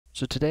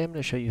So today I'm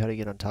going to show you how to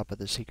get on top of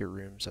the secret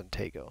rooms on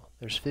Taego.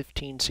 There's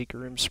 15 secret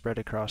rooms spread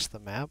across the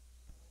map.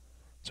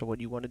 So what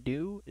you want to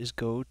do is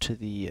go to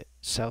the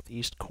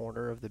southeast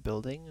corner of the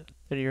building.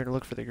 Then you're going to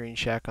look for the green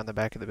shack on the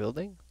back of the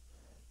building.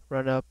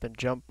 Run up and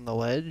jump on the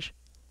ledge.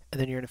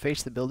 And then you're going to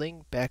face the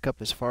building, back up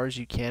as far as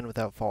you can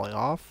without falling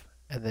off,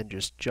 and then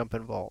just jump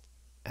and vault.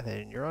 And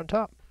then you're on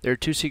top. There are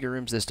 2 secret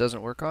rooms this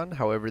doesn't work on,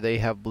 however they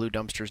have blue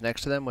dumpsters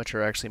next to them, which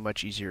are actually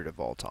much easier to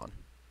vault on.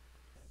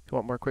 If you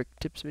want more quick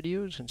tips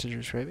videos, consider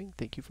subscribing.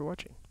 Thank you for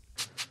watching.